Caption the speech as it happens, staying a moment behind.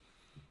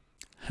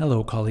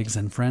Hello, colleagues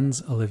and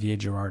friends. Olivier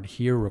Girard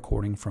here,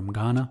 recording from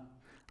Ghana.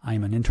 I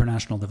am an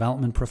international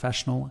development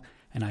professional,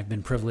 and I've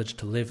been privileged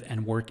to live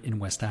and work in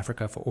West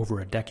Africa for over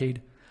a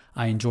decade.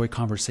 I enjoy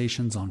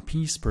conversations on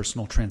peace,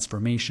 personal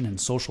transformation,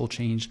 and social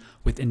change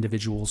with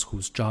individuals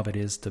whose job it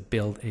is to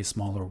build a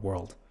smaller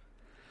world.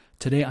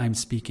 Today, I'm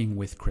speaking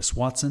with Chris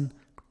Watson,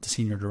 the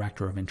Senior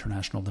Director of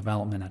International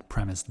Development at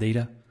Premise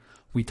Data.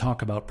 We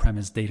talk about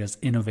Premise Data's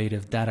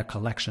innovative data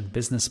collection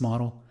business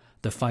model,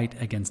 the fight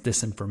against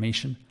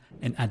disinformation,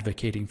 and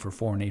advocating for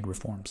foreign aid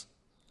reforms.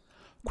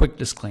 Quick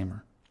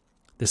disclaimer.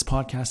 This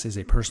podcast is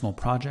a personal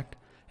project.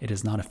 It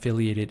is not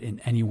affiliated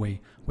in any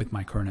way with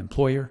my current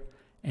employer.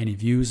 Any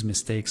views,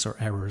 mistakes, or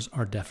errors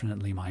are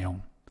definitely my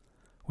own.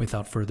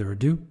 Without further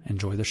ado,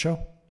 enjoy the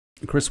show.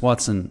 Chris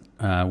Watson,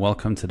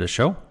 welcome to the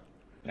show.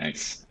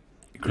 Thanks.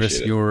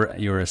 Chris,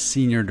 you're a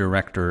Senior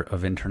Director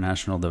of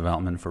International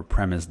Development for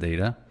Premise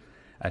Data,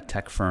 a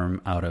tech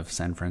firm out of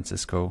San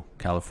Francisco,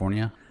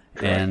 California.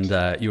 Correct.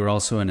 And you're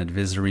also an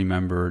advisory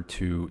member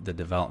to the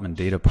Development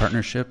Data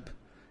Partnership.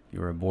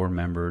 You're a board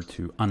member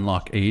to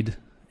Unlock Aid,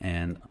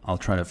 and I'll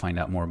try to find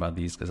out more about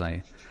these because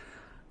I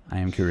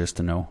am curious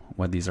to know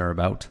what these are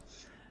about.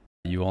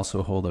 You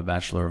also hold a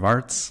Bachelor of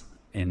Arts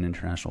in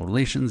International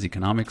Relations,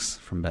 Economics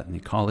from Bethany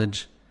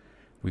College.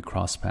 We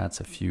crossed paths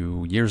a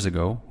few years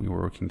ago. We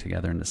were working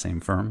together in the same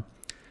firm,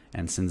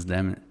 and since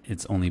then,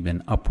 it's only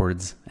been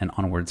upwards and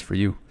onwards for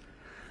you.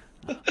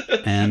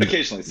 And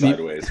occasionally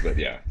sideways, but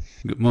yeah.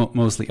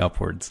 Mostly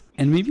upwards.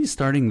 And maybe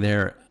starting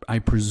there, I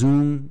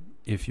presume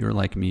if you're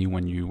like me,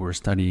 when you were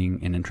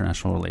studying in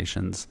international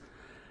relations,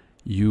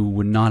 you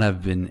would not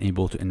have been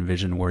able to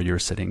envision where you're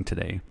sitting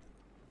today.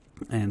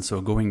 And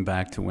so going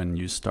back to when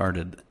you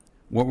started,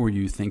 what were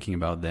you thinking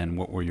about then?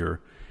 What were your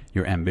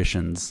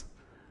ambitions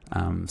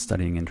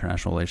studying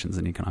international relations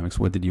and economics?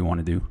 What did you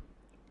want to do?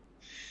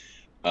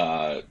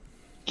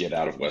 Get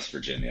out of West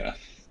Virginia,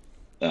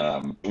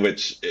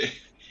 which...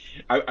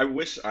 I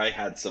wish I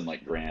had some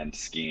like grand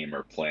scheme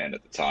or plan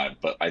at the time,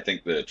 but I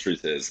think the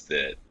truth is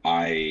that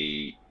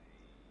I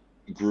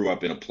grew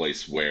up in a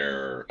place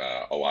where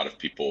a lot of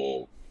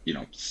people,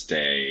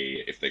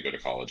 stay if they go to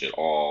college at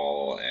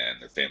all,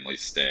 and their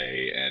families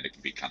stay, and it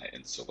can be kind of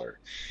insular.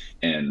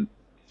 And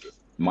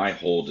my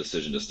whole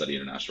decision to study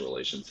international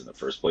relations in the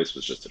first place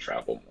was just to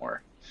travel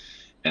more.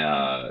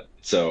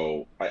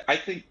 So I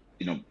think,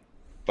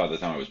 by the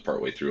time I was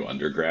partway through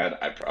undergrad,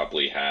 I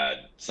probably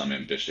had some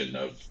ambition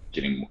of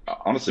getting,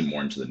 honestly,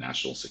 more into the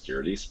national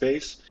security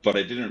space. But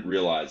I didn't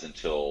realize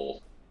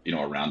until,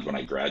 around when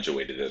I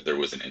graduated that there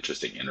was an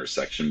interesting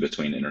intersection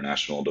between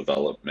international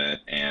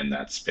development and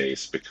that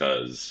space,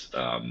 because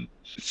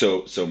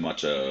so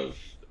much of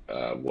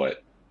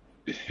what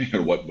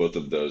both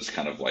of those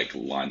kind of like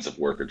lines of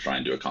work are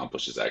trying to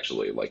accomplish is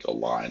actually like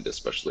aligned,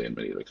 especially in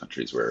many of the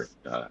countries where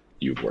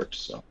you've worked.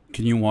 So,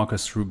 can you walk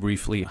us through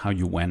briefly how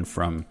you went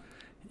from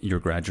your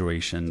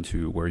graduation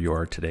to where you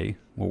are today?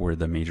 What were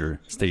the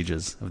major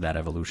stages of that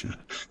evolution?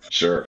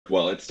 Sure.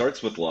 Well, it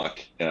starts with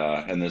luck,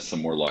 and there's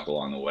some more luck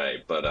along the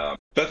way. But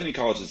Bethany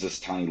College is this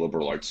tiny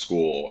liberal arts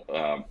school,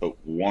 but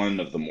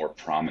one of the more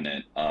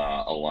prominent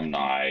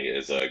alumni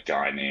is a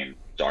guy named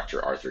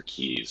Dr. Arthur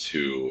Keyes,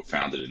 who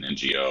founded an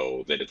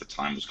NGO that at the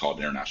time was called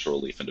International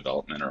Relief and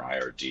Development, or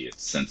IRD.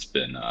 It's since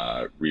been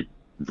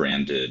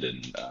rebranded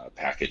and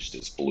packaged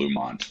as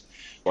Bluemont.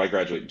 So I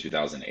graduated in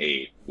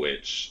 2008,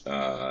 which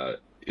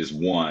is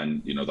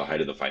the height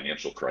of the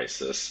financial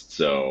crisis.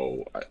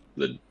 So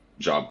the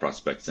job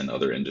prospects in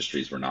other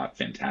industries were not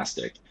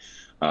fantastic.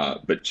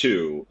 But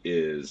two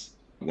is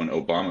when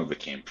Obama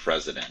became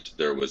president,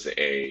 there was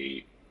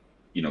a,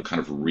 kind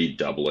of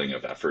redoubling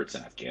of efforts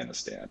in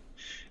Afghanistan.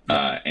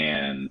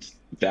 And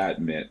that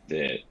meant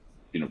that,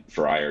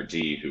 for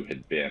IRD, who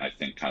had been, I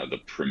think, kind of the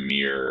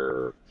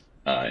premier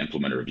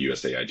implementer of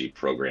USAID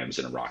programs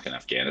in Iraq and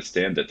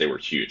Afghanistan, that they were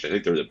huge. I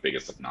think they're the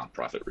biggest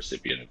nonprofit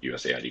recipient of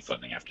USAID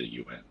funding after the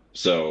UN.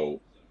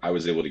 So I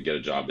was able to get a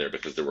job there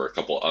because there were a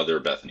couple other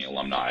Bethany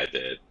alumni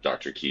that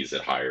Dr. Keyes had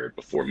hired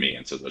before me.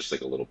 And so there's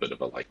like a little bit of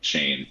a like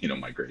chain,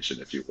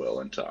 migration, if you will,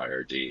 into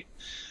IRD.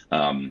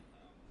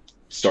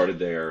 Started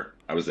there.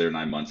 I was there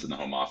 9 months in the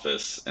home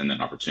office, and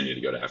then opportunity to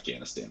go to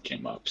Afghanistan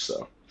came up.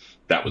 So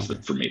that was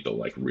for me the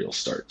like real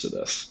start to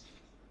this.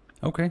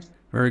 Okay,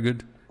 very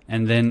good.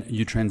 And then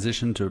you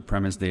transitioned to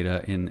Premise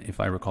Data in, if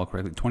I recall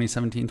correctly,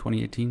 2017,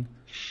 2018?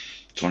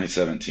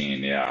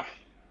 2017, yeah.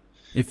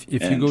 If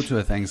you go to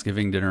a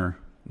Thanksgiving dinner,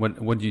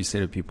 what do you say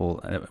to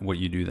people, what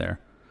you do there?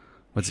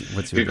 What's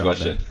your job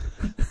question.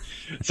 There?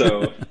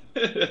 So,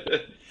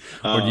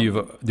 or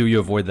do you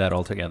avoid that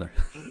altogether?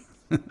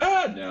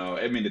 No,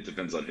 I mean, it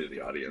depends on who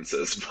the audience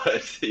is,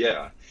 but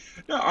yeah.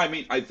 No, I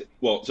mean,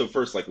 so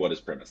first, like, what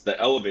is Premise? The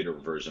elevator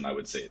version, I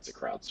would say it's a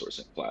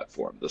crowdsourcing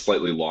platform. The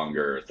slightly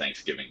longer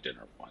Thanksgiving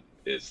dinner one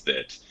is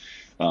that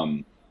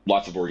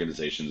lots of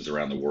organizations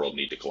around the world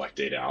need to collect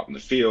data out in the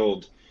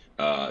field.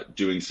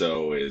 Doing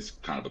so is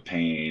kind of a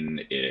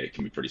pain. It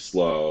can be pretty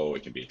slow.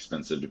 It can be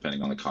expensive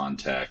depending on the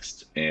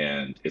context.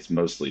 And it's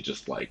mostly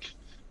just like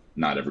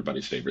not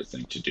everybody's favorite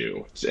thing to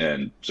do.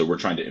 And so we're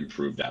trying to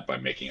improve that by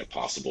making it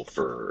possible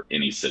for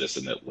any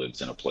citizen that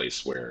lives in a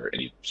place where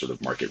any sort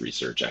of market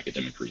research,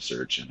 academic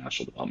research, and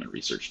national development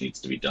research needs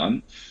to be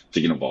done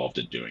to get involved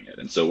in doing it.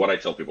 And so what I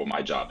tell people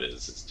my job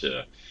is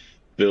to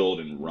build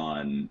and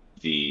run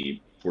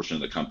the portion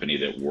of the company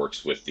that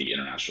works with the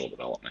international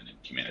development and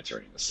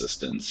humanitarian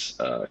assistance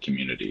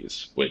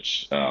communities,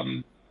 which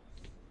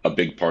a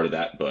big part of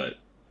that, but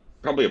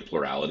probably a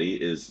plurality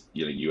is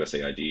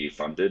USAID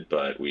funded,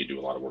 but we do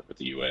a lot of work with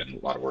the UN,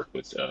 a lot of work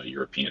with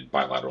European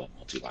bilateral and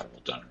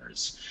multilateral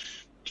donors,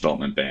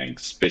 development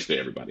banks, basically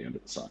everybody under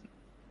the sun.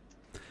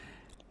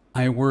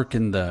 I work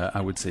in the,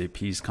 I would say,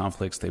 peace,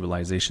 conflict,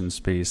 stabilization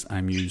space.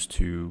 I'm used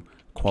to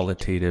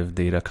qualitative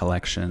data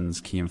collections,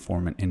 key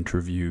informant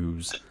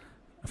interviews,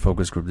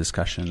 focus group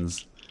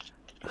discussions.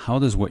 How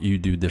does what you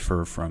do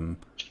differ from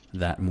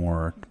that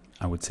more,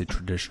 I would say,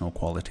 traditional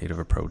qualitative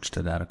approach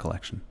to data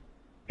collection?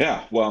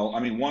 Yeah, well,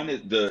 I mean, one,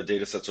 the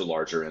data sets are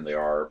larger and they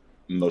are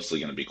mostly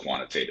going to be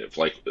quantitative.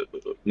 Like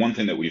one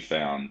thing that we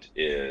found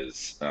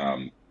is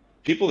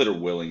people that are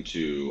willing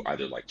to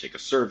either like take a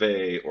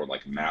survey or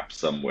like map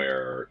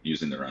somewhere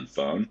using their own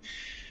phone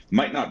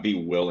might not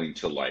be willing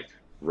to like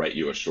write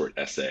you a short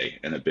essay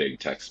in a big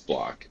text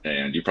block,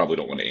 and you probably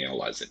don't want to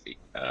analyze it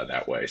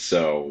that way.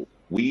 So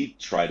we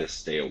try to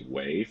stay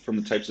away from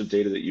the types of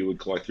data that you would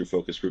collect through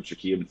focus groups or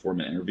key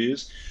informant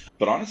interviews.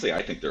 But honestly,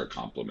 I think they're a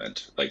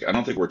complement. Like, I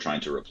don't think we're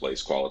trying to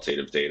replace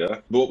qualitative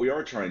data. But what we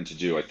are trying to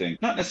do, I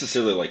think, not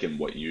necessarily like in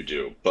what you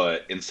do,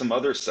 but in some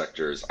other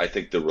sectors, I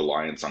think the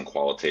reliance on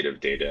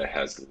qualitative data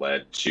has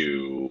led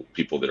to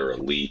people that are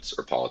elites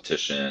or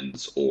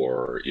politicians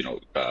or,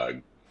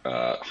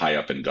 high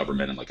up in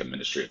government and like a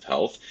Ministry of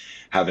Health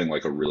having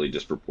like a really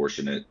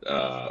disproportionate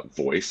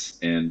voice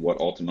in what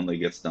ultimately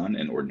gets done,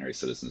 and ordinary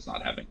citizens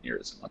not having near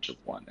as much of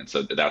one. And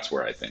so that's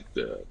where I think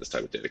this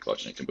type of data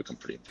collection can become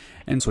pretty.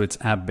 And so it's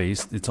app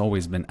based. It's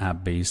always been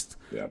app based.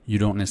 Yeah. You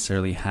don't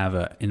necessarily have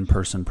an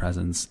in-person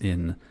presence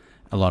in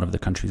a lot of the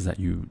countries that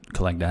you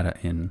collect data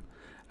in.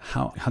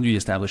 How do you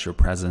establish your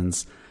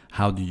presence?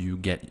 How do you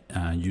get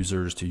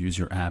users to use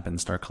your app and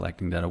start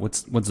collecting data?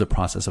 What's the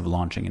process of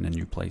launching in a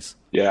new place?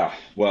 Yeah,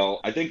 well,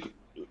 I think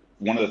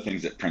one of the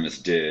things that Premise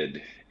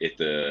did at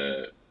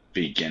the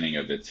beginning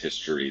of its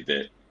history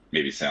that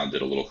maybe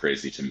sounded a little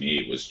crazy to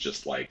me was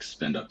just like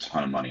spend a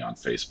ton of money on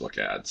Facebook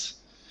ads.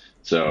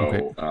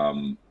 So,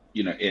 Okay.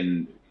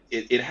 and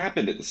it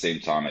happened at the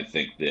same time, I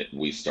think, that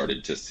we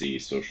started to see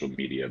social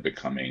media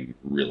becoming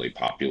really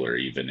popular,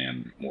 even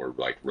in more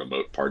like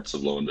remote parts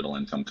of low and middle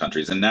income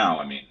countries. And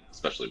now, I mean,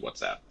 especially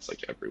WhatsApp, it's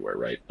like everywhere,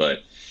 right? But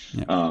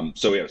Yeah.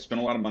 so yeah,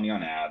 spent a lot of money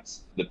on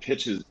ads. The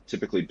pitch has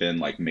typically been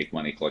like make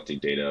money collecting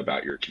data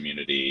about your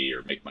community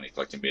or make money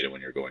collecting data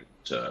when you're going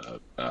to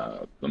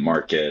the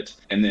market.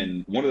 And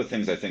then one of the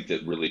things I think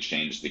that really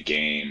changed the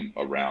game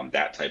around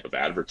that type of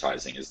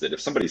advertising is that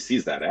if somebody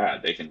sees that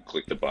ad, they can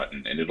click the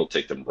button and it'll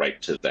take them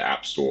right to the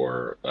App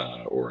Store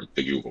or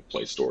the Google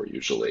Play Store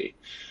usually.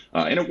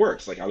 And it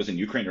works. Like I was in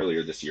Ukraine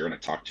earlier this year and I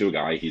talked to a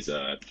guy, he's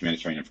a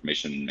humanitarian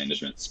information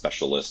management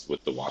specialist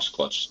with the Wash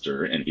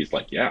Cluster. And he's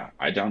like, yeah,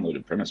 I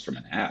downloaded Premise from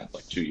an ad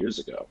like 2 years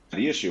ago.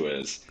 The issue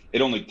is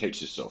it only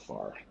takes you so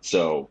far.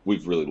 So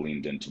we've really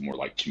leaned into more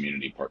like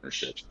community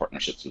partnerships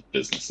with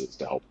businesses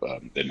to help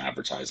them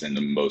advertise in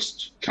the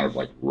most kind of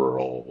like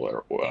rural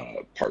or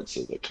parts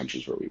of the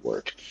countries where we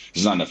work.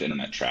 There's not enough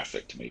internet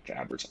traffic to make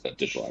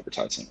digital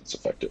advertising that's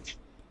effective.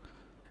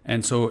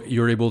 And so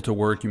you're able to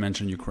work, you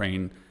mentioned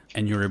Ukraine,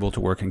 and you're able to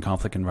work in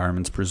conflict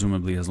environments,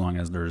 presumably as long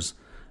as there's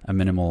a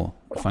minimal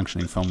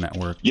functioning phone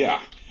network.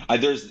 Yeah,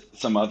 there's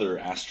some other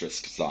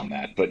asterisks on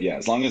that, but yeah,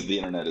 as long as the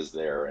internet is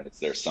there and it's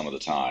there some of the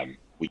time,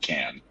 we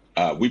can.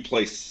 We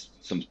place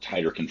some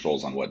tighter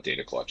controls on what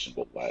data collection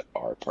we'll let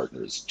our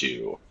partners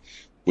do.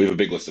 We have a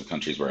big list of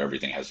countries where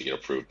everything has to get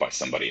approved by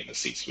somebody in the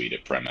C-suite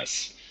at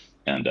Premise,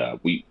 and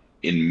we,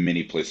 in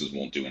many places,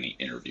 won't do any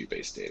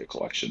interview-based data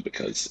collection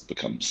because it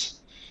becomes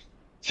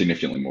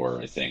significantly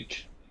more, I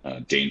think,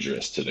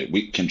 dangerous to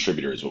the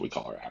contributors, what we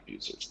call our app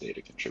users,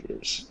 data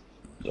contributors.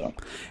 So.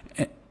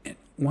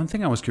 One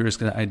thing I was curious,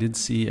 because I did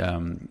see,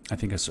 I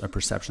think a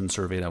perception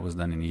survey that was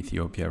done in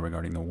Ethiopia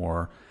regarding the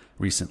war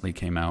recently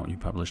came out. You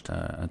published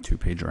a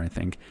 2-pager, I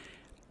think.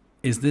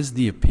 Is this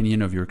the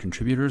opinion of your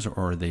contributors, or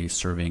are they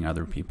surveying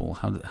other people?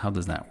 How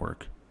does that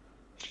work?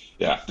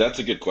 Yeah, that's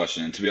a good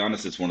question. And to be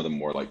honest, it's one of the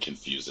more like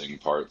confusing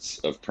parts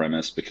of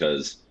Premise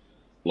because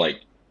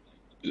like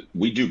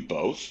we do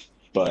both,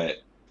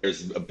 but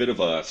there's a bit of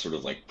a sort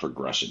of like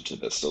progression to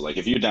this. So like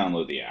if you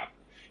download the app,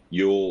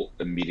 you'll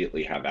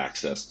immediately have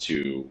access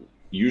to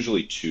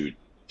usually two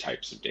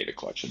types of data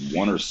collection.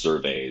 One are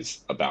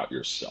surveys about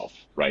yourself,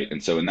 right?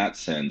 And so in that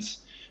sense,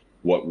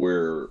 what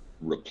we're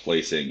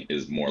replacing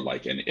is more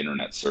like an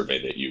internet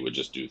survey that you would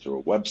just do through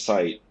a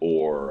website,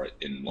 or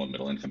in low and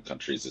middle income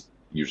countries, it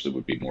usually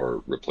would be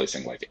more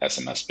replacing like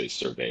SMS-based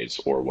surveys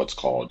or what's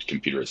called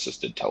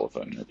computer-assisted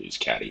telephone interviews,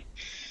 CATI.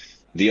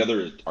 The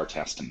other are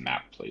tasked to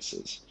map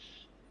places.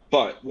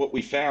 But what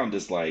we found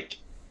is like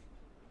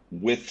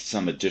with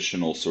some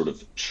additional sort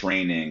of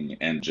training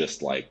and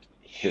just like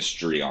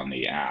history on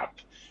the app,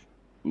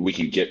 we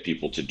can get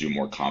people to do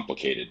more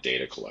complicated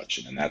data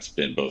collection. And that's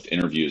been both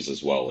interviews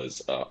as well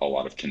as a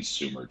lot of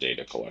consumer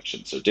data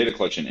collection. So data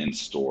collection in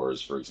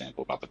stores, for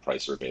example, about the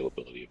price or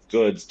availability of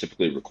goods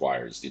typically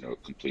requires,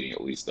 completing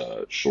at least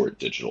a short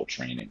digital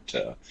training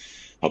to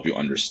help you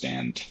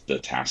understand the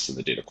tasks of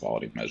the data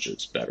quality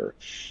measures better.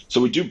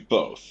 So we do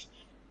both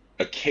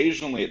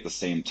occasionally at the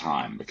same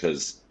time,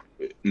 because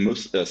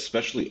most,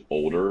 especially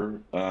older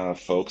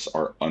folks,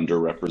 are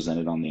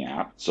underrepresented on the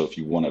app. So if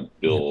you want to Yeah.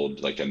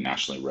 build like a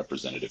nationally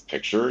representative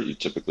picture, you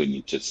typically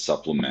need to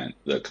supplement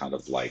the kind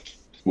of like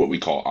what we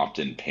call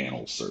opt-in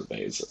panel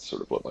surveys. That's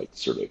sort of what like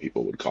survey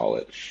people would call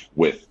it,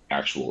 with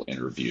actual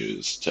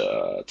interviews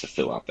to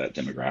fill out that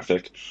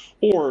demographic.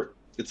 Or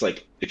it's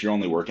like if you're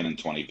only working in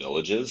 20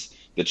 villages,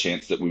 the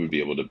chance that we would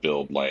be able to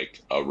build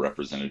like a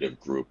representative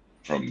group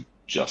from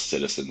just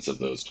citizens of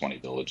those 20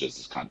 villages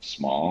is kind of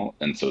small.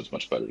 And so it's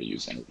much better to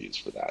use interviews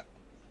for that.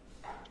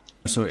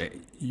 So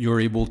you're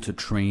able to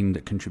train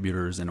the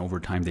contributors, and over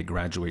time they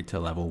graduate to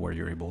a level where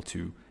you're able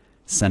to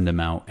send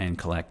them out and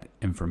collect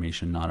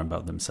information not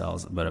about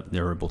themselves, but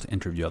they're able to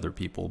interview other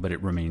people, but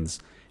it remains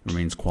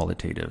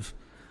qualitative.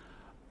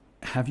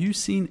 Have you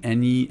seen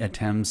any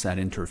attempts at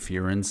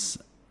interference?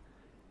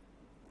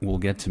 We'll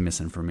get to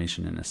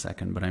misinformation in a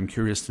second, but I'm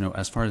curious to know,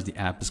 as far as the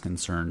app is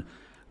concerned,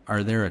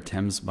 are there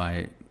attempts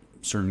by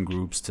certain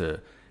groups to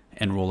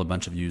enroll a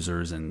bunch of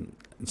users and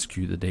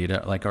skew the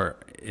data? Like,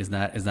 is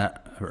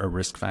that a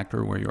risk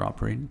factor where you're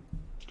operating?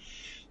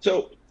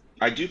 So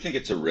I do think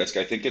it's a risk.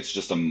 I think it's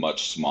just a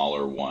much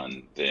smaller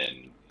one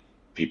than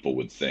people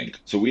would think.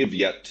 So we have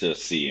yet to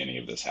see any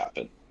of this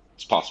happen.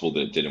 It's possible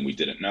that it did and we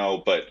didn't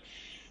know, but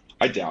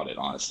I doubt it,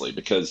 honestly,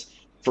 because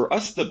for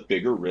us, the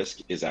bigger risk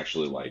is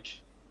actually like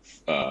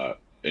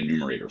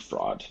enumerator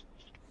fraud,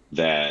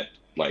 that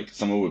like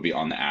someone would be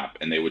on the app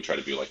and they would try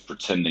to be like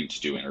pretending to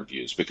do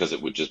interviews because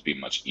it would just be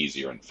much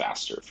easier and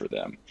faster for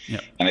them.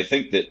 Yeah. And I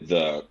think that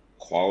the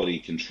quality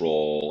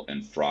control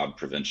and fraud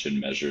prevention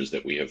measures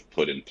that we have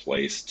put in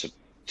place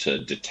to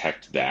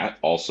detect that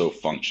also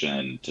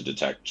function to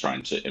detect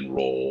trying to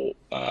enroll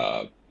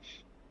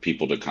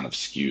people to kind of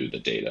skew the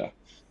data.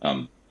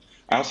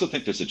 I also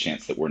think there's a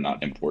chance that we're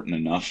not important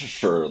enough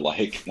for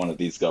like one of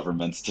these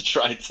governments to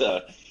try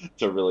to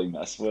really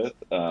mess with.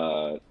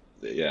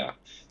 Yeah.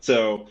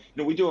 So,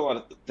 we do a lot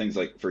of things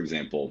like, for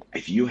example,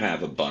 if you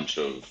have a bunch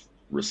of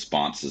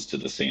responses to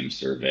the same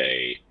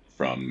survey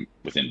from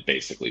within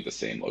basically the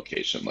same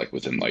location, like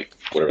within like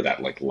whatever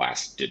that like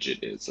last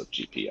digit is of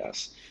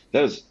GPS,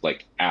 that is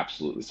like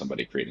absolutely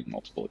somebody creating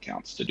multiple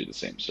accounts to do the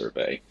same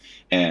survey.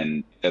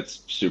 And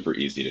it's super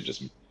easy to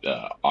just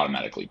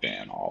automatically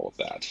ban all of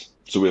that.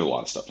 So we have a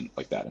lot of stuff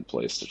like that in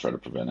place to try to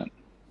prevent it.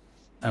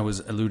 I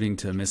was alluding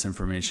to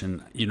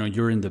misinformation.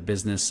 You're in the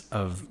business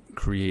of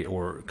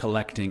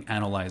collecting,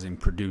 analyzing,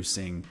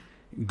 producing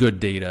good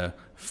data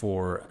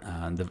for,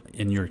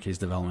 in your case,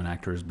 development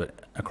actors, but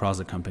across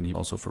the company,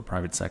 also for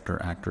private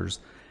sector actors.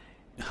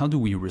 How do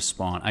we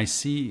respond? I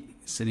see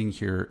sitting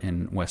here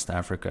in West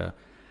Africa,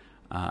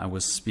 I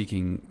was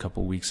speaking a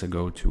couple weeks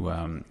ago to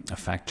a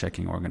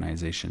fact-checking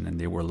organization,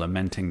 and they were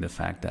lamenting the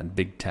fact that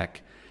big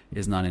tech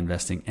is not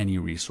investing any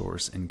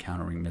resource in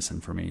countering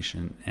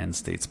misinformation and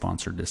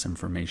state-sponsored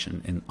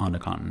disinformation on the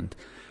continent.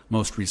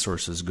 Most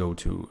resources go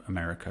to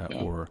America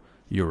or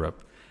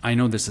Europe. I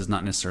know this is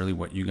not necessarily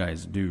what you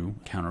guys do,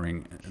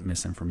 countering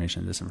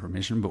misinformation and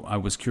disinformation, but I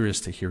was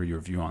curious to hear your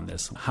view on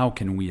this. How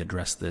can we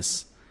address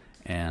this,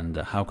 and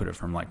how could a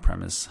firm like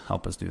Premise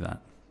help us do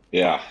that?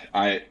 Yeah,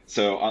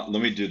 let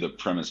me do the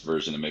premise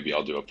version and maybe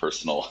I'll do a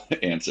personal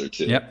answer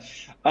too. Yep.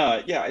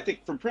 Yeah, I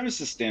think from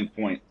premises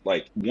standpoint,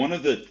 like one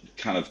of the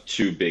kind of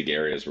two big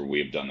areas where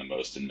we've done the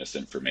most in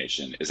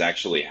misinformation is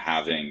actually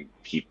having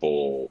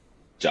people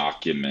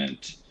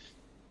document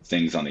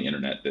things on the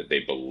internet that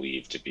they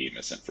believe to be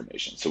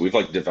misinformation. So we've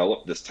like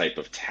developed this type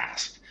of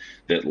task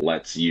that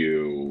lets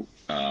you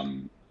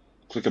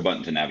click a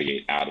button to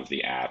navigate out of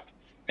the app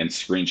and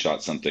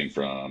screenshot something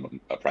from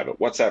a private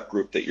WhatsApp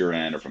group that you're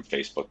in or from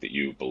Facebook that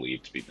you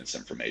believe to be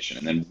misinformation.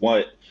 And then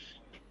what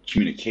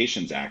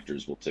communications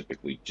actors will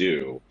typically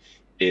do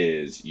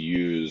is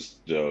use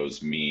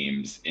those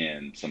memes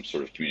in some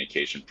sort of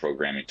communication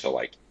programming to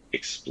like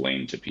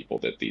explain to people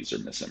that these are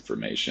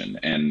misinformation.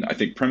 And I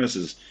think Premise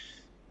is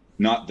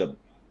not the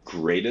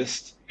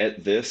greatest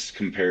at this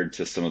compared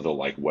to some of the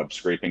like web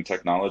scraping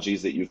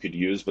technologies that you could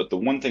use. But the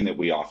one thing that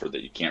we offer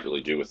that you can't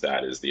really do with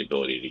that is the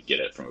ability to get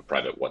it from a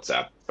private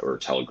WhatsApp or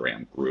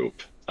Telegram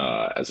group,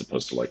 as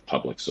opposed to like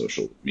public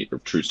social media or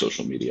true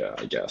social media,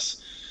 I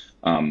guess.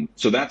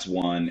 So that's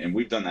one. And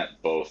we've done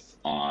that both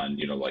on,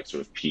 like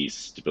sort of peace,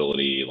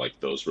 stability, like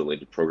those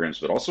related programs,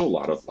 but also a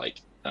lot of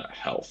like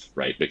health,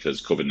 right?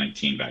 Because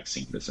COVID-19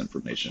 vaccine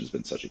misinformation has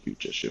been such a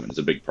huge issue. And it's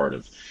a big part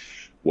of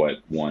what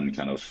one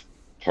kind of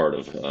part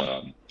of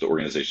the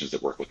organizations that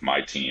work with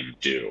my team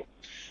do.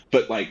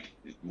 But like,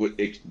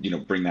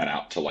 bring that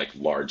out to like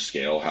large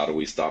scale. How do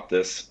we stop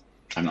this?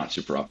 I'm not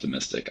super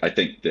optimistic. I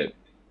think that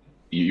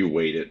you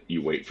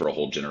wait for a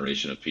whole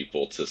generation of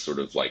people to sort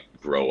of like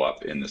grow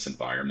up in this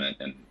environment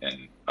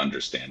and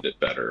understand it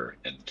better.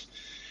 And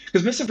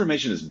because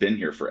misinformation has been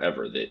here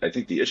forever. I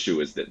think the issue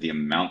is that the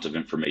amount of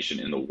information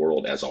in the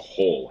world as a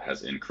whole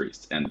has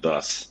increased, and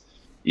thus,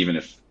 even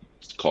if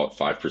call it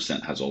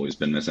 5% has always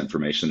been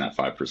misinformation, that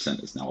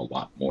 5% is now a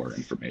lot more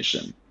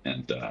information,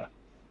 and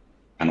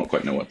I don't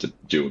quite know what to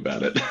do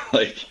about it.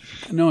 Like,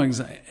 no,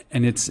 exactly,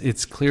 and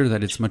it's clear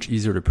that it's much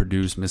easier to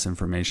produce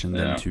misinformation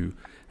than to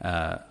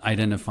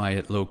identify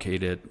it,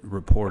 locate it,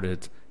 report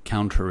it,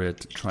 counter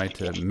it, try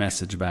to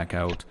message back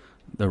out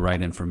the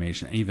right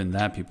information. Even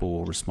that, people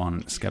will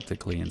respond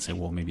skeptically and say,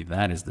 well, maybe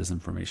that is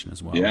disinformation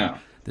as well. Yeah.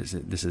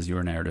 This is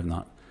your narrative,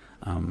 not.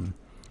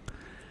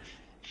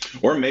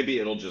 Or maybe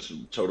it'll just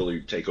totally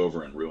take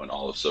over and ruin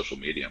all of social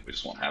media, and we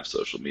just won't have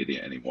social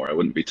media anymore. I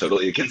wouldn't be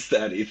totally against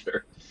that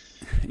either.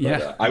 Yeah.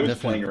 But, I was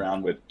definitely playing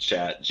around with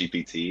Chat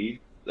GPT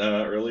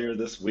earlier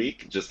this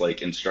week, just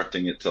like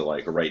instructing it to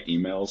like write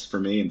emails for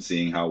me and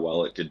seeing how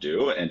well it could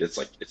do. And it's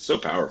so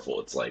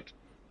powerful. It's like,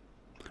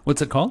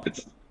 what's it called?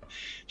 It's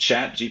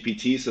Chat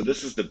GPT. So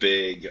this is the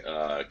big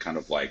kind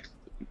of like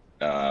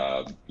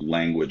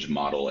language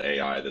model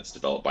AI that's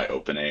developed by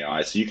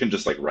OpenAI. So you can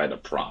just like write a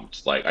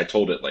prompt. Like I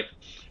told it like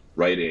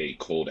write a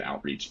cold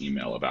outreach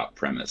email about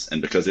premise, and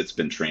because it's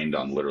been trained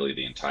on literally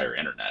the entire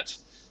internet,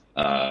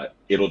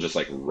 it'll just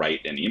like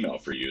write an email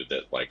for you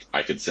that like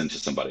I could send to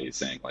somebody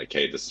saying like,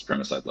 hey, this is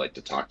premise, I'd like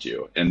to talk to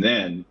you. And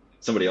then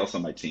somebody else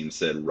on my team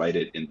said write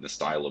it in the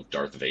style of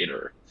Darth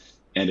Vader,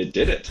 and it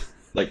did it.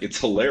 Like, it's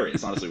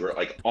hilarious. Honestly, we're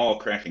like all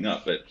cracking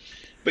up.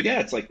 But yeah,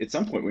 it's like at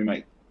some point we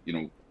might,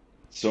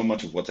 so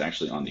much of what's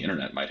actually on the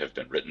internet might have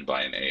been written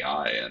by an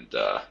AI, and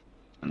I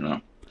don't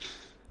know.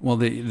 Well,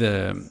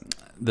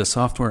 the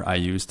software I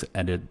use to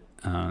edit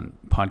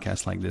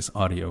podcasts like this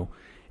audio,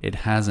 it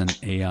has an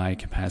AI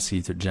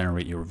capacity to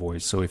generate your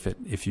voice. So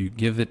if you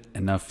give it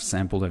enough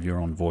sample of your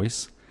own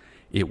voice,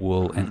 it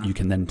will, and you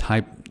can then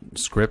type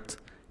script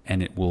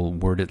and it will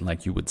word it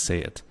like you would say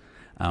it.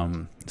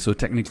 So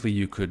technically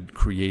you could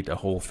create a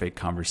whole fake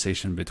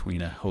conversation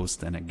between a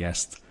host and a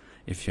guest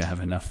if you have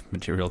enough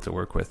material to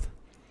work with.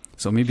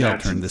 So maybe I'll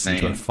turn this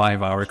into a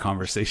 5-hour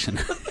conversation.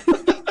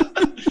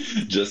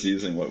 Just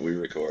using what we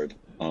record.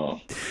 Oh,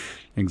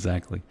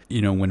 exactly.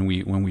 When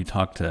we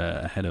talked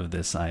ahead of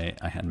this, I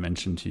had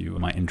mentioned to you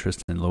my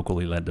interest in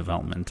locally led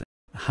development.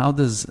 How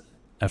does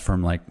a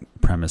firm like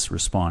Premise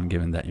respond,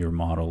 given that your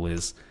model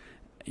is,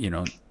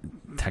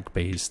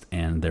 tech-based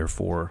and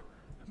therefore,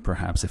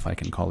 perhaps if I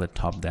can call it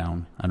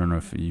top-down? I don't know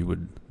if you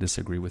would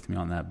disagree with me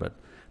on that, but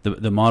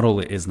the model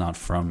is not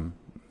from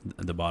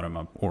the bottom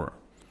up. Or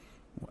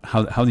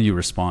how do you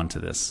respond to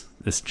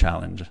this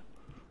challenge?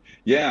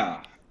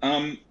 Yeah.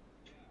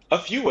 A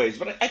few ways,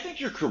 but I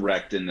think you're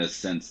correct in the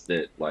sense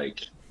that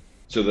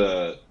so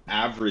the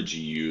average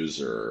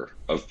user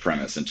of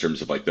Premise, in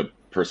terms of like the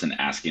person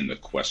asking the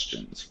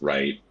questions,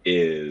 right,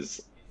 is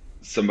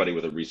somebody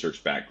with a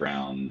research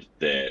background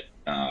that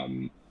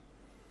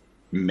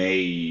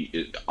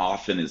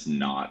often is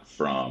not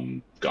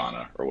from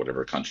Ghana or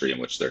whatever country in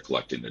which they're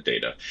collecting the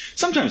data.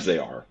 Sometimes they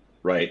are,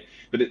 right?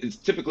 But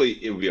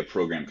it would be a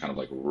program kind of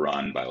like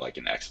run by like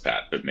an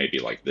expat, but maybe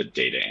like the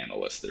data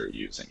analysts that are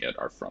using it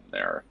are from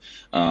there.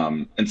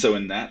 And so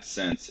in that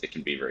sense, it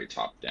can be very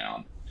top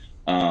down.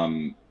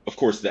 Of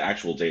course, the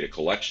actual data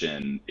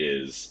collection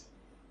is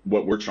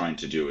what we're trying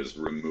to do is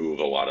remove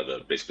a lot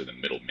of basically the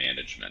middle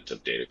management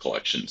of data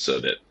collection, so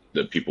that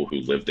the people who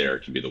live there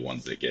can be the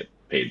ones that get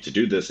paid to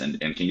do this and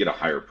can get a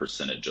higher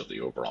percentage of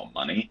the overall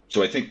money.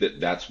 So I think that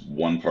that's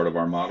one part of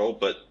our model,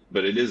 but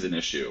it is an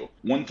issue.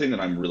 One thing that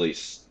I'm really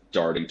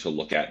starting to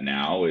look at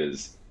now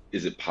is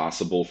it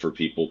possible for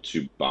people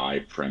to buy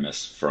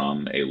Premise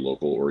from a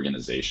local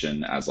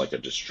organization as like a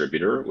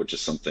distributor, which is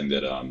something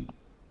that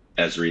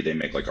Esri, they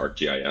make like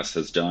ArcGIS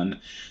has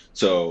done.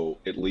 So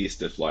at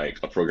least if like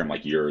a program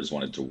like yours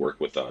wanted to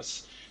work with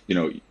us,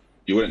 you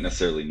wouldn't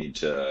necessarily need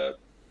to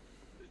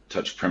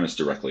touch Premise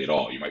directly at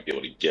all. You might be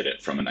able to get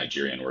it from a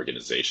Nigerian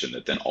organization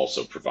that then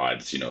also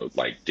provides,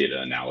 like data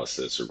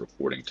analysis or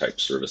reporting type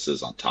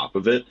services on top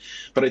of it.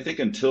 But I think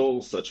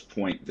until such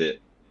point that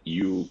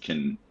you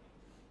can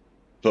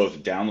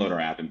both download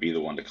our app and be the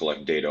one to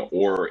collect data,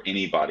 or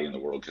anybody in the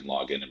world can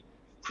log in and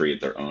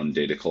create their own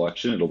data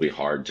collection, it'll be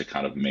hard to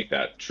kind of make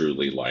that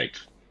truly like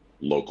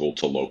local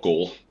to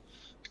local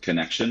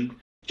connection.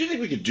 Do you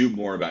think we could do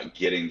more about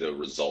getting the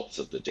results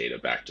of the data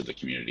back to the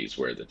communities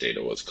where the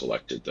data was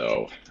collected,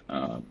 though?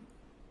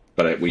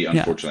 But we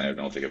unfortunately, I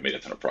don't think have made a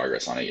ton of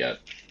progress on it yet.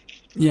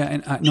 Yeah,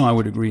 and I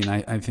would agree, and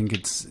I think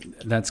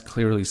that's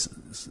clearly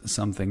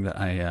something that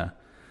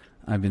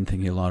I've been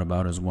thinking a lot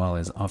about as well.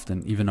 Is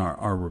often even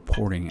our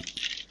reporting,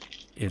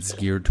 it's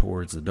geared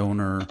towards the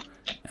donor,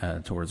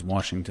 towards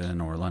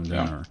Washington or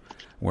London or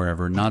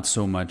wherever, not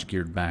so much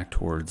geared back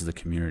towards the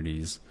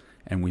communities.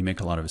 And we make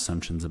a lot of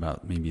assumptions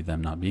about maybe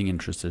them not being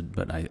interested,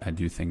 but I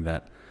do think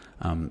that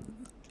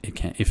it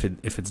can, if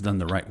it's done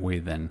the right way,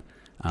 then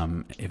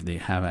If they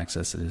have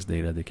access to this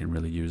data, they can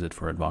really use it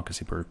for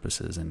advocacy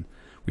purposes. And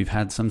we've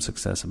had some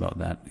success about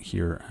that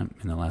here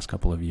in the last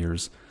couple of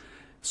years,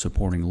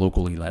 supporting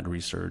locally led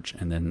research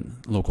and then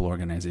local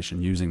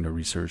organization using the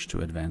research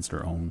to advance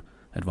their own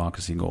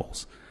advocacy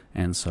goals.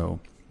 And so,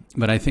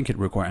 but I think it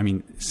requires, I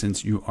mean,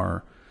 since you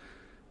are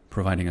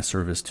providing a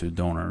service to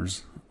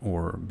donors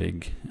or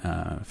big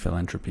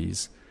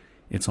philanthropies,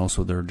 it's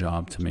also their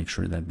job to make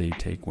sure that they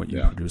take what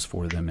you produce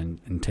for them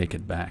and take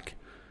it back.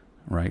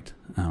 Right.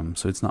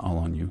 So it's not all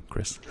on you,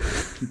 Chris.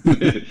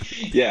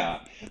 Yeah,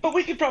 but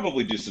we could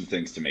probably do some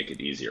things to make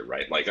it easier,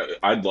 right? Like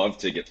I'd love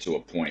to get to a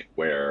point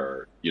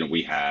where,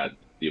 we had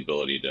the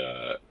ability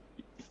to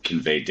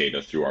convey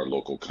data through our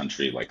local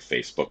country, like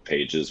Facebook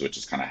pages, which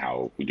is kind of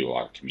how we do a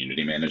lot of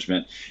community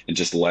management, and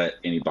just let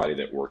anybody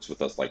that works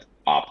with us like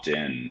opt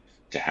in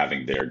to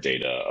having their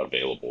data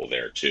available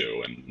there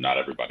too. And not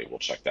everybody will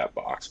check that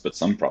box, but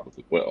some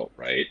probably will,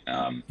 right?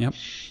 Yep.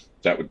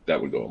 That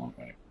would go a long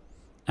way.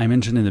 I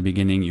mentioned in the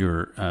beginning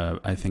you're,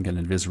 I think, an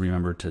advisory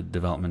member to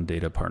Development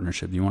Data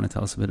Partnership. Do you want to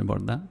tell us a bit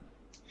about that?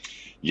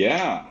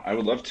 Yeah, I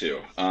would love to.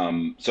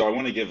 So I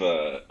want to give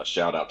a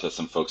shout out to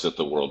some folks at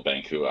the World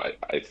Bank who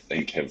I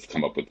think have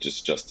come up with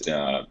just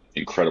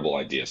incredible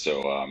ideas.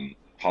 So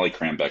Holly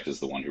Crambeck is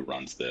the one who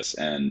runs this,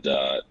 and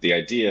the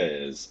idea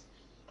is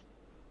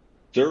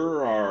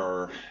there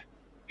are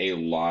a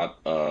lot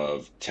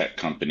of tech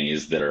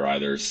companies that are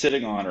either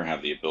sitting on or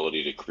have the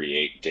ability to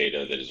create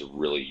data that is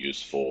really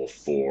useful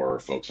for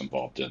folks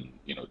involved in,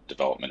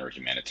 development or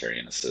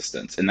humanitarian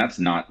assistance. And that's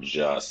not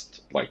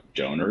just like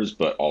donors,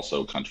 but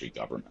also country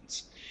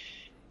governments.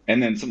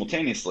 And then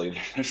simultaneously,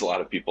 there's a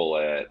lot of people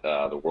at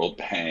the World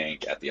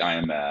Bank, at the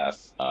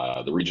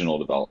IMF, the regional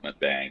development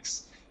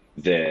banks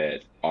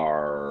that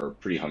are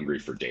pretty hungry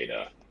for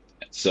data.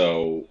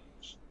 So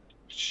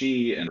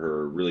she and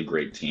her really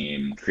great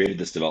team created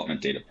this development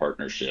data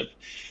partnership.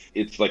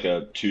 It's like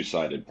a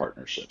two-sided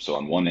partnership. So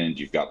on one end,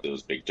 you've got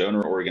those big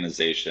donor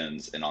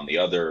organizations, and on the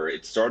other,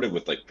 it started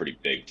with like pretty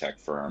big tech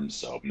firms,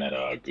 so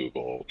Meta,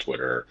 Google,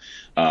 Twitter,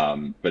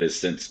 but has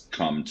since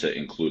come to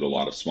include a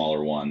lot of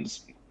smaller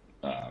ones.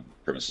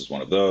 Premise is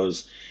one of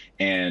those.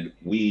 And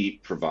we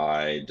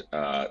provide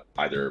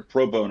either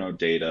pro bono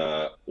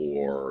data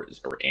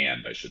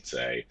and I should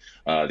say,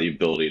 the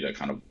ability to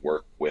kind of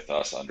work with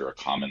us under a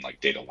common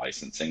like data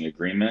licensing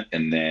agreement.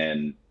 And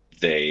then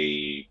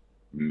they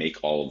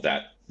make all of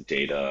that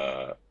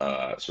data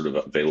sort of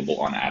available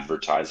on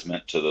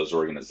advertisement to those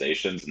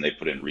organizations, and they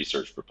put in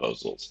research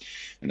proposals.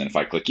 And then if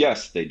I click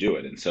yes, they do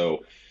it. And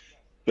so,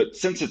 but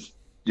since it's,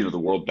 the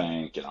World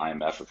Bank and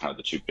IMF are kind of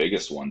the two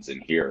biggest ones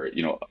in here,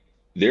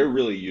 they're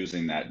really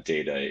using that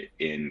data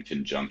in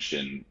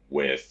conjunction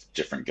with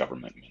different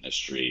government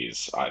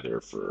ministries,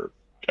 either for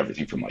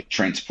everything from like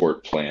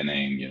transport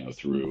planning,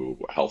 through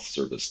health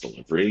service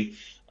delivery.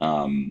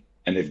 And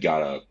they've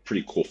got a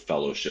pretty cool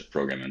fellowship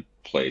program in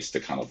place to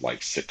kind of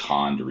like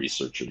second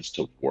researchers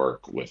to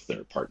work with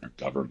their partner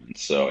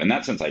governments. So in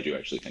that sense, I do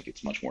actually think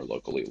it's much more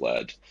locally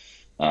led.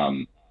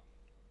 I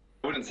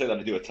wouldn't say that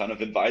I do a ton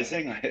of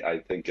advising.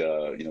 I think,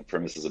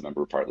 Premise is a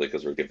member partly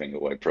because we're giving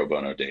away pro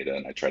bono data,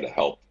 and I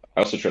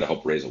also try to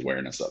help raise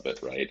awareness of it,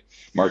 right?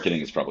 Marketing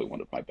is probably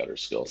one of my better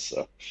skills.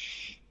 So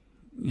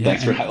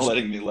thanks for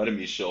letting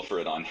me shill for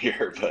it on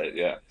here, but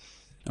yeah.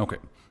 Okay,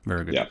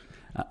 very good. Yeah.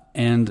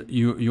 And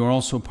you're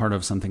also part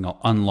of something called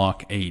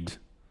Unlock Aid.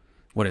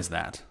 What is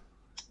that?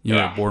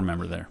 You're a board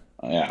member there.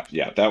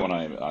 Yeah. That one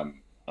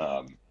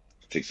I'm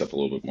takes up a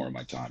little bit more of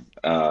my time.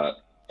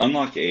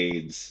 Unlock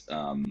Aid's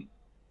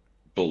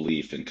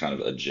belief and kind of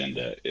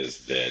agenda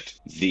is that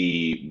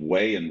the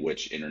way in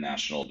which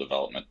international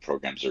development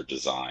programs are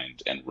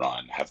designed and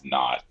run have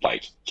not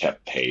like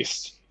kept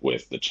pace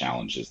with the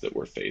challenges that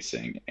we're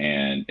facing.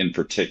 And in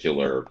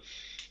particular,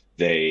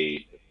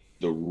 the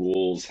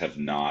rules have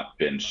not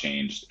been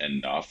changed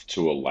enough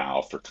to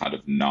allow for kind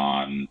of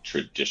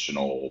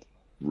non-traditional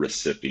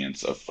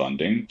recipients of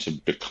funding to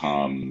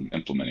become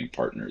implementing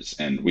partners.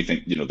 And we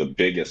think, the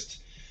biggest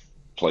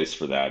place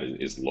for that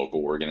is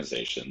local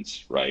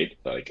organizations, right?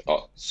 Like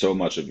so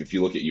much of, if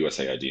you look at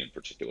USAID in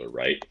particular,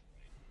 right?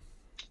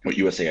 What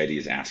USAID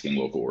is asking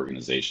local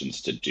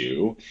organizations to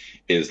do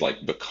is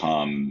like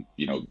become,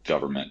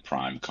 government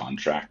prime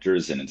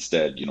contractors. And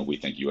instead, we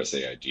think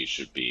USAID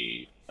should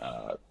be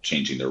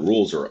changing their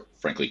rules, or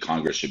frankly,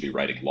 Congress should be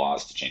writing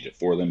laws to change it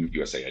for them.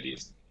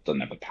 USAID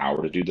doesn't have the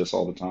power to do this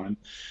all the time.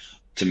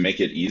 To make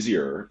it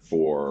easier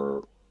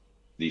for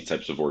these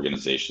types of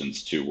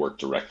organizations to work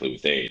directly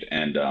with aid.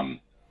 And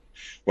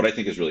what I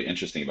think is really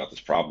interesting about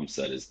this problem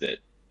set is that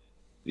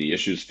the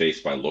issues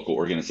faced by local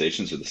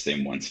organizations are the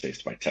same ones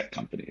faced by tech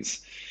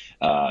companies.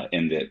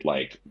 And that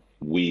like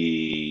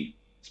we,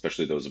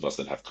 especially those of us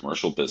that have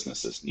commercial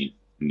businesses,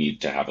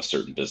 need to have a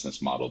certain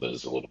business model that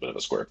is a little bit of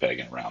a square peg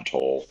in a round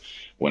hole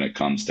when it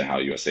comes to how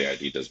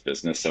USAID does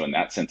business. So in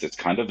that sense, it's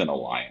kind of an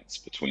alliance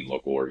between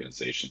local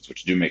organizations,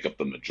 which do make up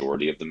the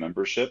majority of the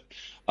membership,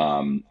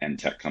 and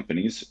tech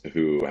companies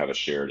who have a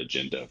shared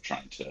agenda of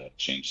trying to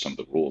change some of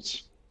the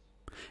rules.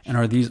 And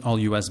are these all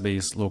U.S.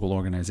 based local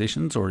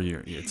organizations, or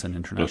it's an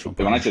international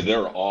When I say partnership?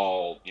 they're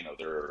all,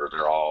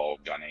 they're all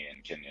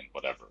Ghanaian, Kenyan,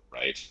 whatever,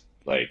 right?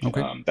 Like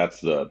Okay. that's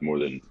the more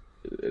than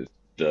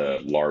the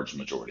large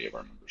majority of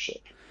our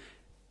membership.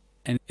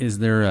 And is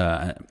there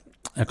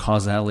a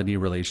causality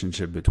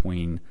relationship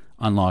between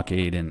Unlock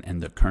Aid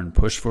and the current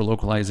push for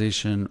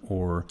localization,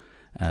 or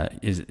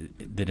is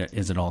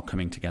it all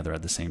coming together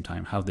at the same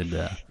time? How did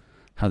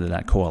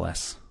that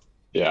coalesce?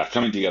 Yeah,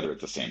 coming together at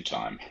the same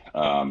time.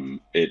 I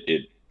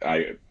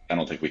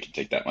don't think we can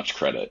take that much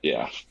credit.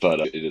 Yeah, but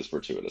it is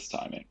fortuitous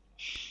timing.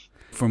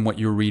 From what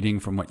you're reading,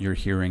 from what you're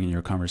hearing in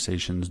your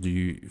conversations, do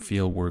you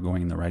feel we're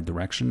going in the right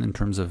direction in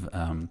terms of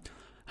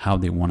how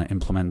they want to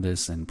implement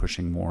this and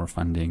pushing more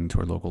funding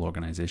toward local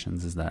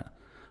organizations? Is that,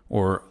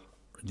 or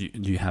do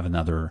you have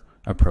another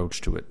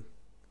approach to it?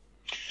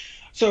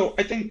 So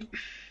I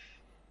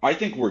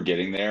think we're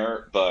getting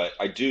there, but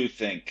I do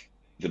think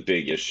the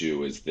big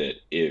issue is that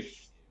if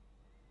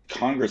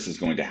Congress is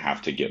going to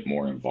have to get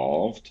more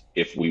involved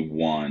if we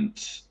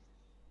want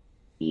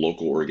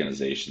local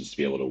organizations to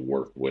be able to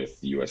work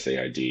with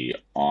USAID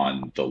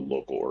on the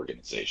local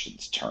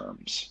organization's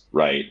terms,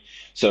 right?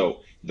 So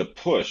the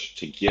push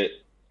to get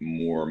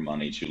more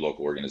money to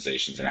local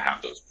organizations and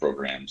have those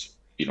programs,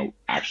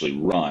 actually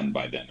run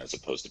by them as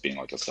opposed to being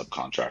like a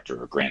subcontractor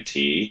or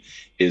grantee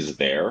is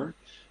there.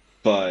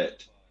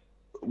 But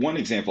one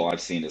example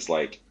I've seen is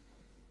like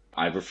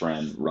I have a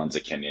friend runs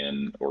a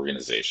Kenyan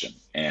organization,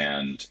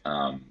 and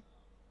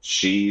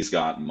she's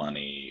got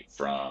money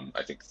from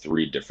I think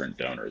three different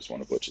donors, one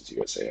of which is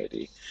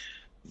USAID.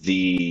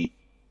 The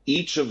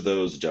Each of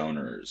those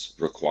donors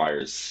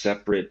requires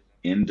separate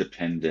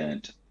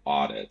independent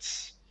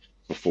audits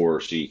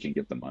before she can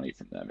get the money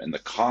from them. And the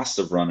cost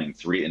of running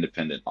three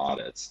independent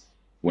audits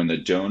when the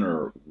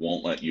donor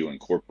won't let you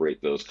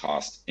incorporate those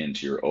costs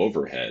into your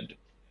overhead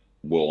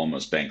will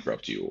almost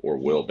bankrupt you or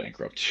will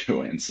bankrupt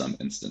you in some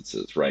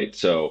instances, right?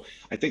 So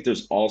I think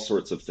there's all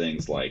sorts of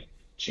things like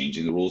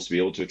changing the rules to be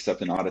able to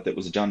accept an audit that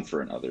was done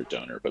for another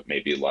donor, but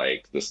maybe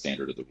like the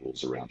standard of the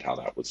rules around how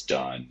that was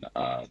done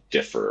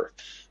differ,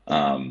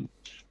 um,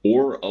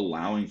 or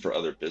allowing for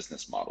other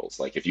business models.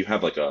 Like if you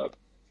have like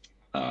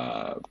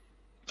uh,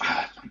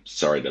 I'm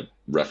sorry to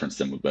reference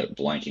them, but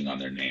blanking on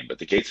their name. But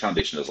the Gates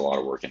Foundation does a lot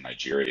of work in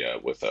Nigeria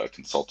with a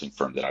consulting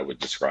firm that I would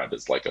describe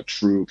as like a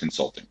true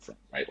consulting firm,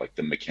 right? Like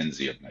the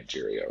McKinsey of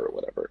Nigeria or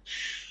whatever.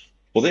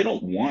 Well, they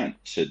don't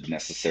want to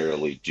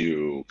necessarily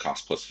do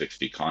cost plus fixed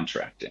fee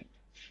contracting,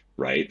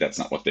 right? That's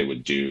not what they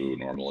would do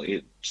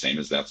normally. Same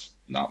as that's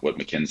not what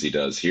McKinsey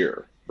does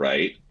here,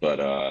 right? But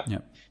Yeah.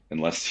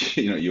 unless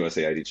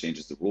USAID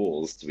changes the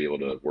rules to be able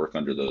to work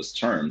under those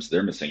terms,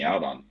 they're missing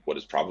out on what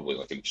is probably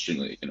like an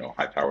extremely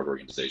high-powered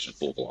organization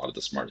full of a lot of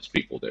the smartest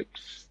people that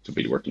could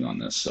be working on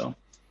this. So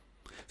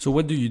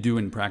what do you do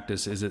in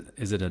practice? Is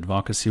it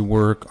advocacy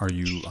work? Are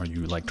you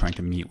like trying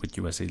to meet with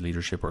USA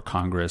leadership or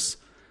Congress?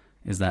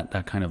 Is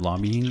that kind of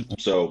lobbying?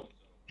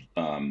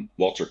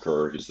 Walter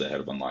Kerr, who's the head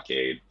of Unlock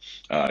Aid,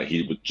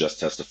 he just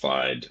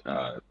testified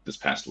this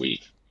past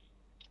week.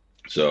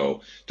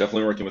 So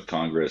definitely working with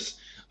Congress,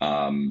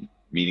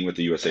 meeting with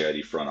the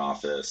USAID front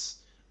office,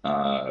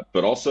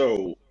 but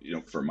also,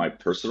 for my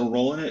personal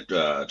role in it,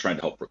 trying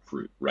to help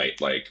recruit, right?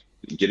 Like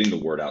getting the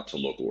word out to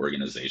local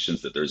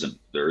organizations that there's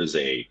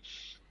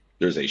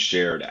a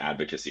shared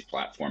advocacy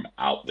platform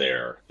out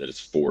there that is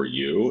for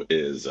you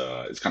is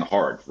kind of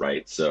hard,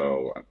 right?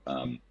 So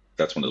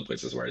that's one of the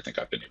places where I think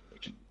I've been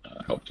able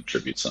to help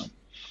contribute some.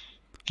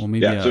 Well,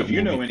 maybe Yeah. So if you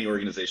we'll know be. any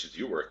organizations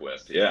you work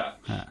with, yeah,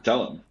 Uh,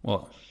 tell them.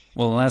 well,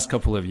 the last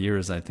couple of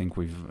years, I think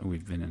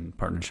we've been in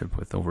partnership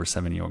with over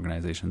 70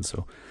 organizations.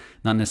 So,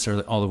 not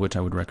necessarily all of which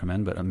I would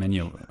recommend, but many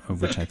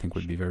of which I think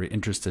would be very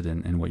interested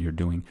in what you're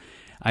doing.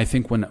 I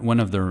think one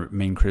of their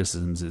main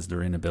criticisms is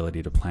their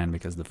inability to plan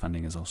because the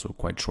funding is also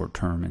quite short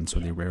term, and so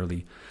they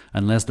rarely,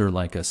 unless they're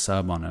like a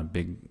sub on a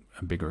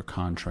bigger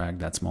contract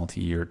that's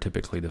multi-year.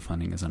 Typically, the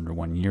funding is under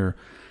 1 year,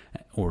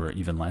 or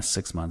even less,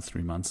 6 months,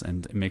 3 months,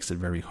 and it makes it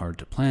very hard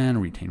to plan,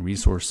 retain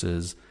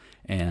resources.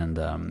 And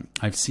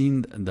I've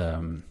seen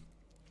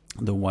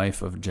the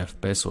wife of Jeff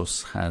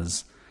Bezos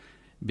has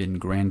been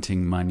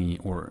granting money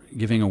or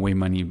giving away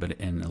money,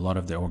 and a lot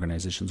of the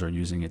organizations are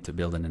using it to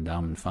build an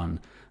endowment fund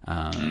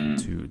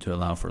to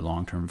allow for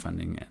long-term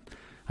funding.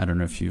 I don't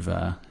know if you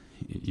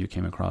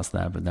came across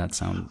that, but that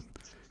sounds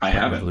I quite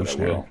haven't, but I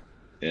revolutionary. will.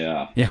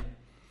 Yeah, Yeah.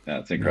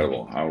 that's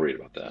incredible. I'll read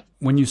about that.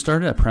 When you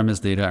started at Premise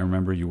Data, I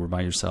remember you were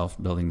by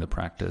yourself building the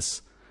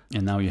practice,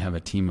 and now you have a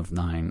team of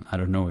 9. I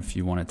don't know if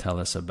you want to tell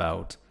us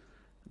about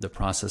the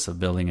process of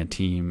building a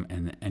team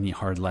and any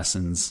hard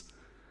lessons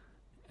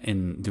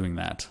in doing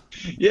that.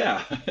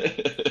 Yeah.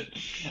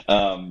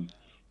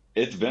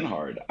 It's been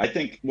hard. I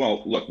think,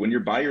 well, look, when you're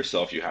by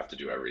yourself, you have to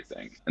do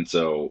everything. And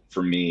so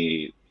for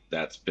me,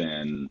 that's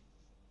been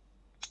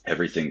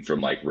everything from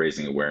like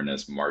raising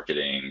awareness,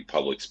 marketing,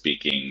 public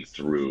speaking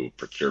through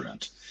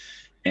procurement.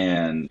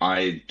 And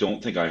I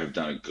don't think I have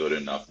done a good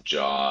enough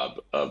job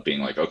of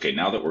being like, okay,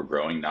 now that we're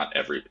growing,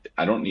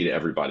 I don't need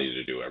everybody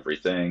to do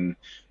everything.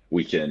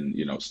 we can,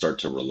 start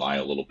to rely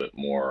a little bit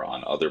more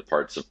on other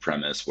parts of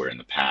premise where in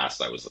the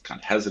past I was kind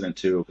of hesitant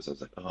to because I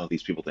was like, oh,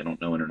 these people, they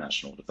don't know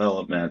international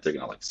development. They're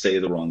going to like say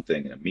the wrong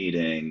thing in a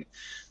meeting.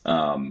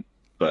 Um,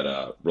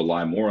 but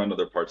rely more on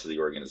other parts of the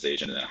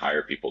organization and then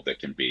hire people that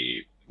can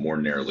be more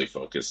narrowly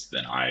focused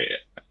than I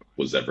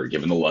was ever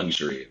given the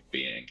luxury of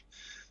being.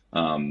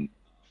 Um,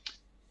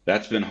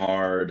 that's been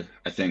hard.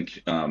 I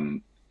think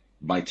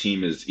my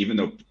team is, even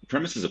though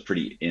Premise is a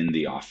pretty in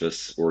the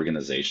office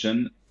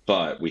organization,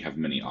 but we have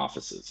many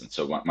offices. And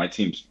so my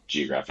team's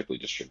geographically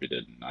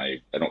distributed. And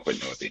I don't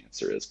quite know what the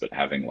answer is, but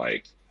having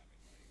like,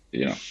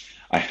 you know,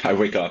 I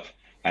wake up,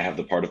 I have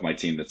the part of my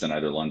team that's in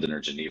either London or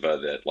Geneva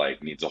that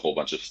like needs a whole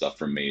bunch of stuff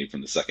from me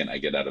from the second I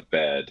get out of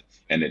bed.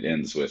 And it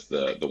ends with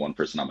the one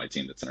person on my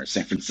team that's in our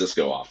San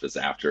Francisco office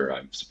after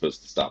I'm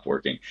supposed to stop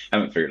working. I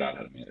haven't figured out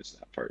how to manage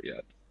that part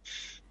yet,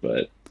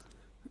 but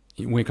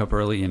You wake up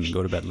early and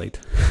go to bed late.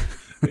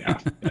 yeah,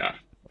 yeah,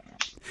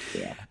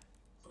 yeah.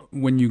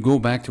 When you go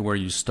back to where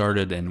you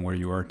started and where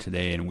you are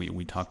today, and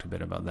we talked a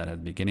bit about that at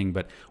the beginning,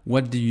 but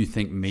what do you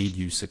think made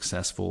you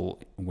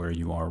successful where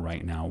you are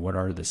right now? What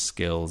are the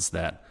skills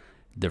that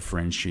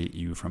differentiate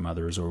you from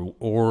others?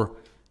 Or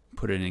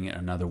putting it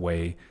another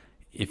way,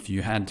 if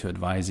you had to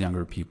advise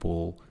younger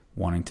people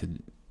wanting to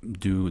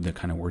do the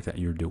kind of work that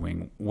you're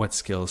doing, what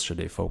skills should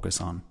they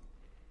focus on?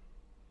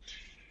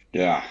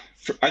 Yeah.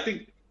 I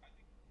think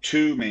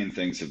two main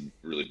things have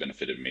really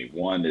benefited me.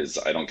 One is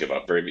I don't give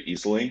up very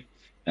easily.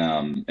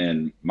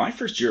 And my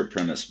first year at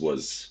Premise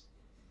was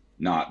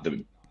not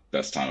the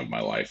best time of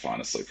my life,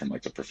 honestly, from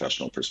like a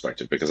professional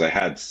perspective, because I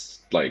had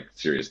like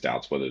serious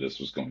doubts whether this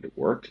was going to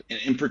work.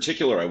 In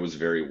particular, I was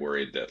very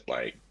worried that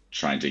like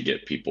trying to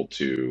get people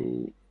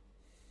to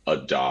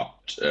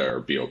adopt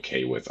or be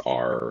okay with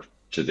our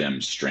to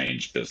them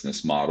strange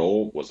business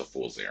model was a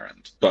fool's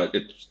errand, but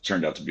it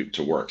turned out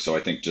to work. So I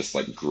think just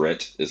like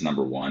grit is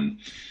number one.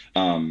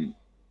 Um,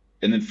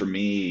 and then for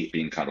me,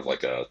 being kind of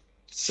like a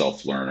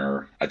self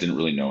learner, I didn't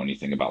really know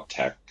anything about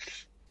tech,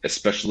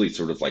 especially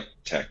sort of like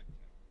tech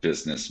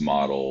business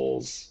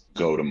models,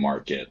 go to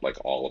market, like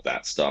all of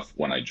that stuff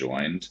when I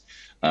joined.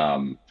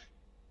 Um,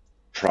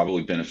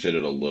 Probably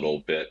benefited a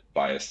little bit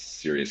by a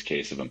serious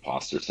case of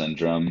imposter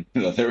syndrome.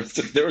 There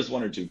was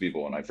one or two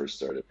people when I first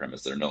started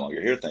Premise that are no longer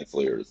here,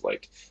 thankfully, or was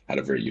like had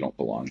a very you don't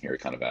belong here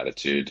kind of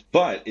attitude.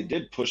 But it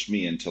did push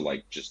me into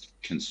like just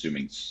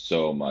consuming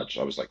so much.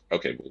 I was like,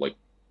 okay, well, like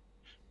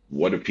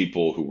what do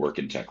people who work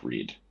in tech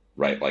read,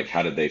 right? Like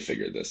how did they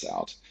figure this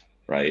out?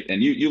 Right.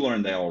 And you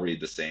learn they all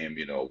read the same,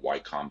 Y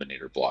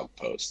Combinator blog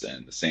posts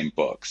and the same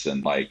books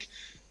and like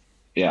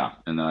yeah,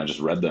 and then I just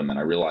read them and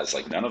I realized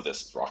like none of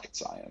this is rocket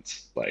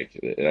science. Like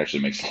it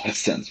actually makes a lot of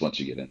sense once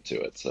you get into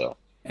it. So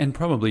And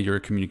probably your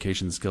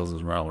communication skills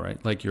as well,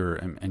 right? Like your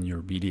and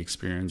your BD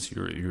experience,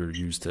 you're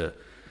used to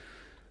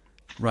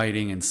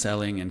writing and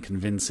selling and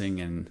convincing,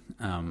 and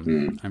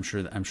mm, I'm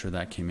sure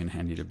that came in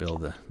handy to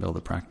build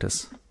a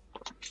practice.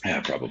 yeah,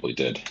 I probably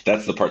did.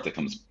 That's the part that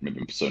comes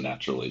maybe so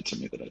naturally to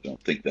me that I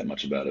don't think that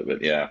much about it.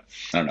 But yeah,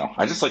 I don't know.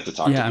 I just like to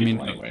talk to Yeah, I people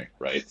mean, anyway,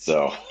 right?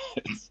 So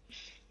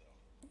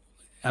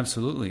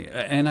absolutely.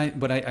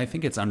 But I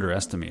think it's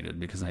underestimated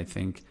because I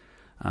think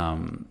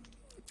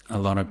a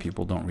lot of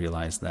people don't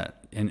realize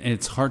that, and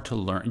it's hard to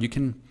learn.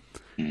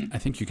 mm, I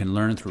think you can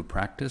learn through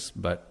practice,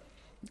 but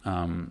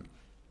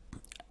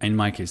in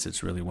my case,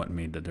 it's really what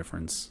made the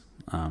difference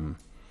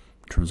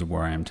in terms of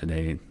where I am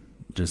today.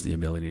 Just the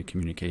ability to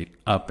communicate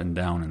up and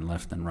down and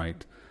left and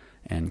right,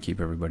 and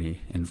keep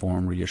everybody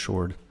informed,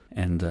 reassured,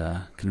 and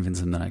convince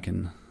them that I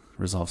can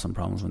resolve some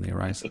problems when they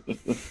arise.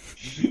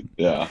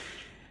 yeah.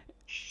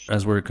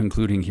 As we're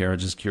concluding here, I'm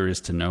just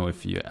curious to know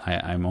if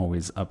I'm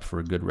always up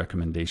for good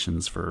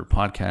recommendations for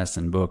podcasts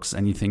and books,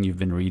 anything you've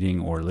been reading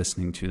or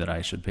listening to that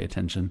I should pay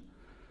attention.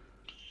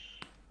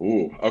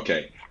 Ooh,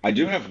 okay. I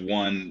do have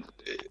one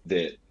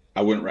that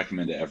I wouldn't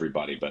recommend to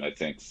everybody, but I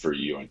think for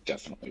you, I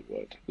definitely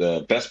would.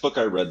 The best book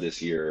I read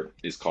this year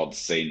is called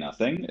Say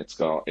Nothing. It's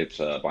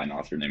by an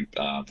author named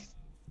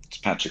it's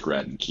Patrick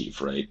Radden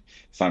Keefe, right?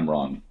 If I'm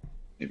wrong,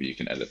 maybe you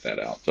can edit that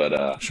out.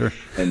 But Sure.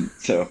 and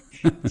so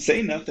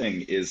Say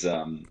Nothing is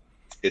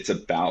it's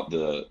about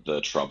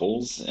the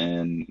Troubles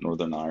in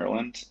Northern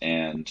Ireland,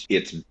 and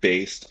it's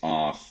based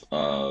off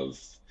of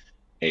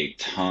a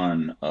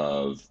ton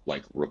of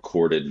like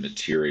recorded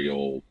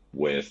material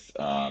with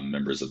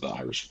members of the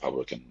Irish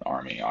Republican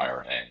Army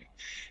 (IRA)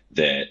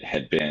 that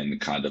had been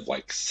kind of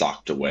like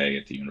socked away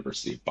at the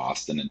University of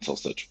Boston until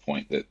such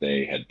point that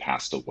they had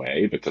passed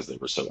away because they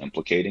were so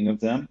implicating of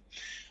them.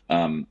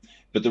 Um,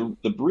 but the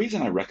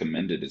reason I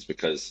recommend it is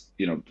because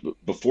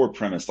before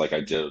Premise, like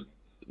I did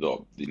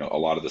a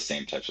lot of the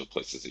same types of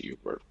places that you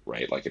were,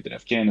 right? Like I did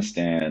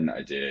Afghanistan,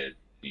 I did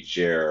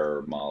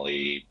Niger,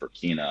 Mali,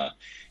 Burkina,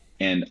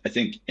 and I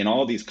think in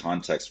all these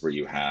contexts where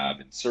you have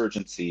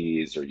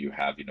insurgencies or you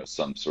have,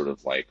 some sort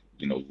of like,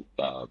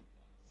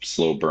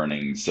 slow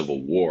burning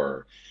civil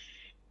war,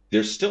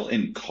 they're still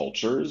in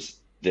cultures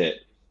that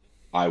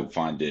I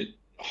find it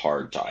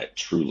hard to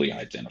truly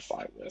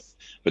identify with.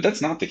 But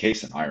that's not the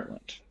case in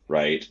Ireland,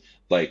 right?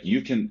 Like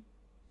you can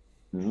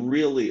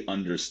really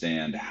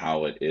understand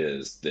how it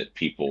is that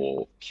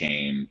people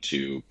came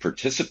to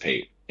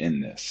participate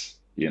in this,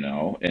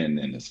 and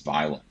in this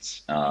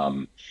violence.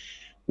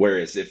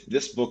 Whereas if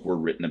this book were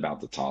written about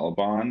the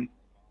Taliban,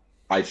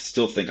 I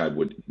still think I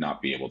would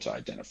not be able to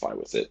identify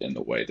with it in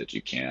the way that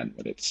you can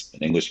when it's an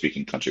English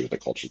speaking country with a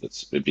culture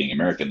that's being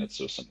American that's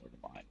so similar to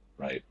mine,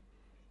 right?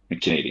 And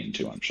Canadian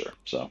too, I'm sure.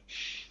 So,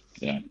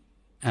 yeah.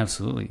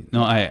 Absolutely.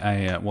 No,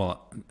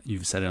 well,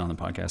 you've said it on the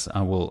podcast.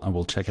 I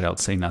will check it out.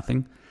 Say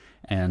nothing,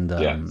 and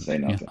Yeah, say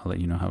yeah, nothing. I'll let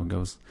you know how it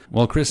goes.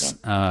 Well, Chris,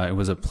 Yeah. it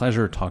was a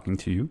pleasure talking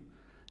to you,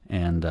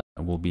 and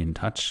we'll be in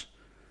touch.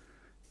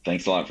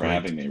 Thanks a lot for Great.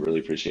 having me.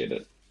 Really appreciate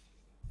it.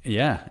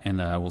 Yeah, and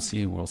we'll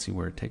see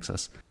where it takes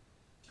us.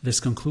 This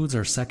concludes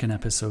our second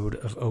episode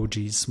of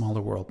OG's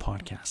Smaller World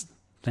podcast.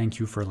 Thank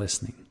you for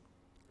listening.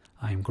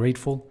 I am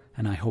grateful,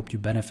 and I hope you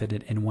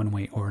benefited in one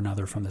way or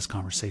another from this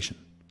conversation.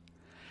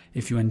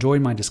 If you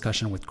enjoyed my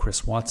discussion with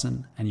Chris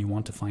Watson and you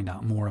want to find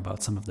out more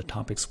about some of the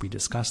topics we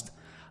discussed,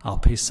 I'll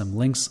paste some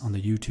links on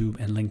the YouTube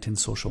and LinkedIn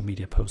social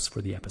media posts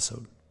for the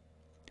episode.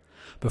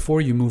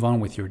 Before you move on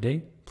with your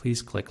day,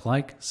 please click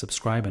like,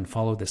 subscribe, and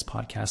follow this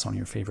podcast on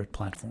your favorite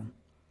platform.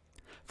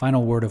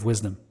 Final word of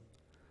wisdom.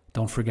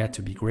 Don't forget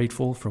to be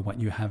grateful for what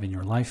you have in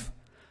your life.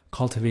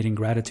 Cultivating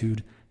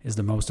gratitude is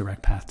the most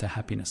direct path to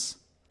happiness.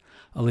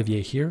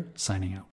 Olivier here, signing out.